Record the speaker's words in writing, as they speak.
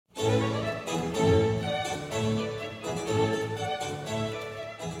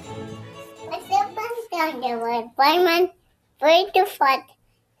on the word. Fireman, way to fight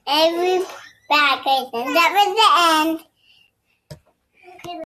every package, and that was the end.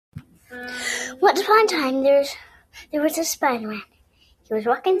 Once upon a time, there was a Spider-Man. He was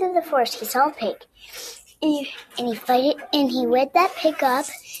walking through the forest. He saw a pig, and he wet that pig up,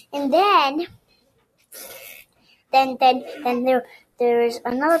 and then there was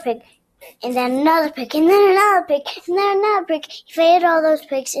another pig, and then another pig, and then another pig, and then another pig. He fed all those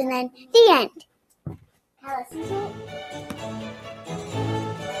pigs, and then the end.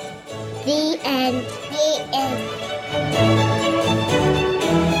 The end.